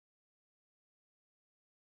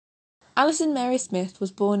Alison Mary Smith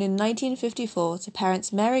was born in 1954 to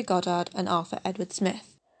parents Mary Goddard and Arthur Edward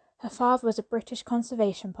Smith. Her father was a British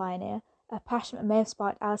conservation pioneer, a passion that may have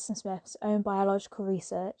sparked Alison Smith's own biological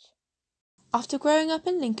research. After growing up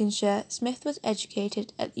in Lincolnshire, Smith was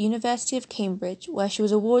educated at the University of Cambridge, where she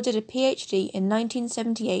was awarded a PhD in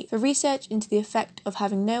 1978 for research into the effect of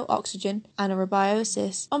having no oxygen,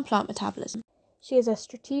 anaerobiosis, on plant metabolism. She is a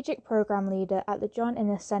strategic programme leader at the John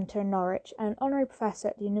Innes Centre in Norwich and an honorary professor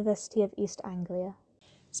at the University of East Anglia.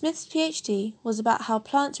 Smith's PhD was about how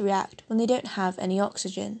plants react when they don't have any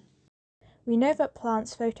oxygen. We know that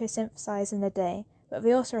plants photosynthesize in the day, but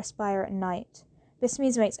they also respire at night. This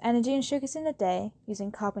means it makes energy and sugars in the day,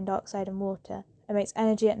 using carbon dioxide and water, and makes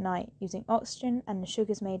energy at night, using oxygen and the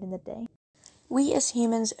sugars made in the day. We as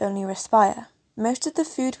humans only respire. Most of the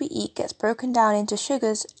food we eat gets broken down into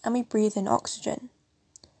sugars and we breathe in oxygen.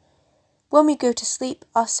 When we go to sleep,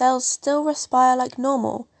 our cells still respire like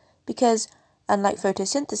normal because, unlike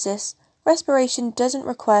photosynthesis, respiration doesn't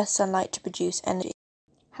require sunlight to produce energy.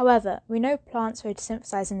 However, we know plants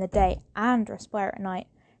photosynthesize in the day and respire at night.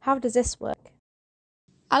 How does this work?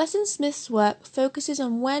 Alison Smith's work focuses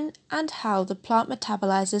on when and how the plant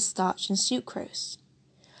metabolizes starch and sucrose.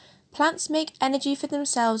 Plants make energy for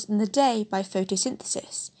themselves in the day by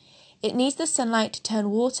photosynthesis. It needs the sunlight to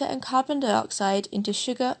turn water and carbon dioxide into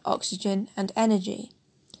sugar, oxygen, and energy.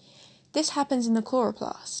 This happens in the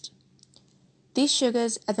chloroplast. These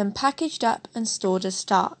sugars are then packaged up and stored as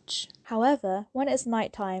starch. However, when it's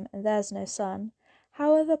night time and there's no sun,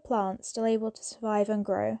 how are the plants still able to survive and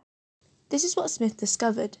grow? This is what Smith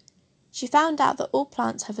discovered. She found out that all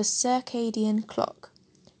plants have a circadian clock,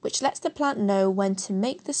 which lets the plant know when to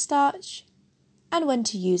make the starch and when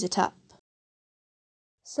to use it up.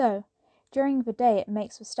 So, during the day it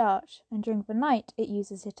makes the starch, and during the night it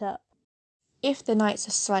uses it up. If the nights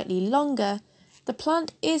are slightly longer, the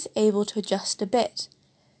plant is able to adjust a bit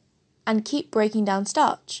and keep breaking down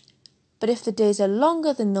starch. But if the days are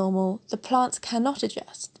longer than normal, the plants cannot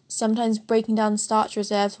adjust, sometimes breaking down starch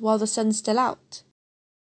reserves while the sun's still out.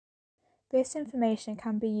 This information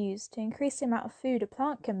can be used to increase the amount of food a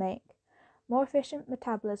plant can make. More efficient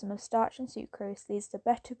metabolism of starch and sucrose leads to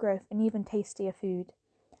better growth and even tastier food.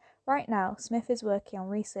 Right now, Smith is working on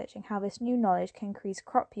researching how this new knowledge can increase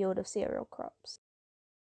crop yield of cereal crops.